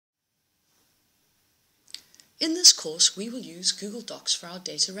In this course, we will use Google Docs for our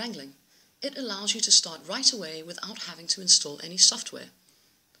data wrangling. It allows you to start right away without having to install any software.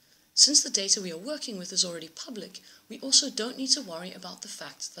 Since the data we are working with is already public, we also don't need to worry about the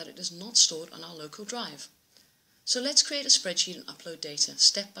fact that it is not stored on our local drive. So let's create a spreadsheet and upload data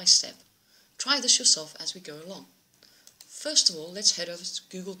step by step. Try this yourself as we go along. First of all, let's head over to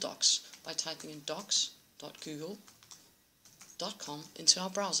Google Docs by typing in docs.google.com into our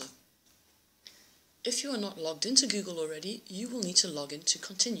browser. If you are not logged into Google already, you will need to log in to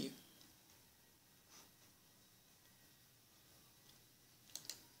continue.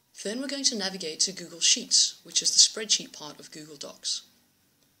 Then we're going to navigate to Google Sheets, which is the spreadsheet part of Google Docs.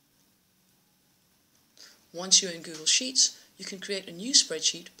 Once you're in Google Sheets, you can create a new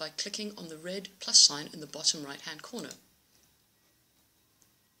spreadsheet by clicking on the red plus sign in the bottom right-hand corner.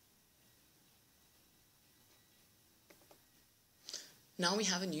 Now we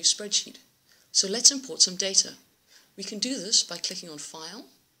have a new spreadsheet. So let's import some data. We can do this by clicking on File,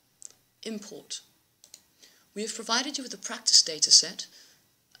 Import. We have provided you with a practice data set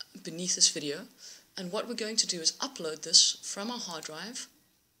beneath this video, and what we're going to do is upload this from our hard drive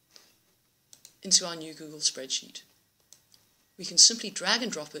into our new Google spreadsheet. We can simply drag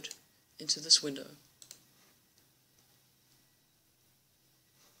and drop it into this window.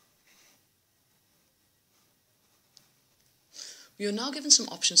 We are now given some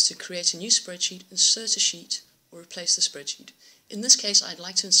options to create a new spreadsheet, insert a sheet, or replace the spreadsheet. In this case, I'd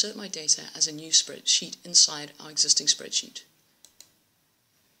like to insert my data as a new spreadsheet inside our existing spreadsheet.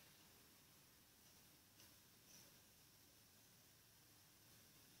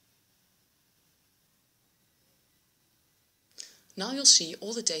 Now you'll see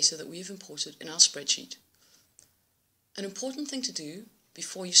all the data that we have imported in our spreadsheet. An important thing to do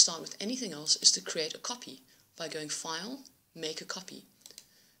before you start with anything else is to create a copy by going File, Make a Copy.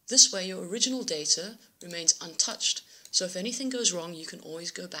 This way your original data remains untouched, so if anything goes wrong you can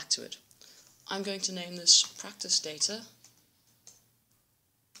always go back to it. I'm going to name this Practice Data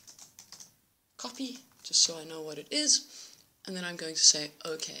Copy, just so I know what it is, and then I'm going to say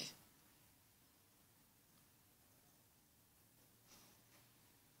OK.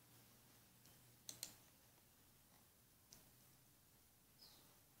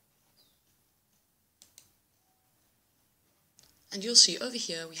 And you'll see over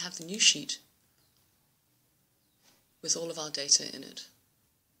here we have the new sheet with all of our data in it.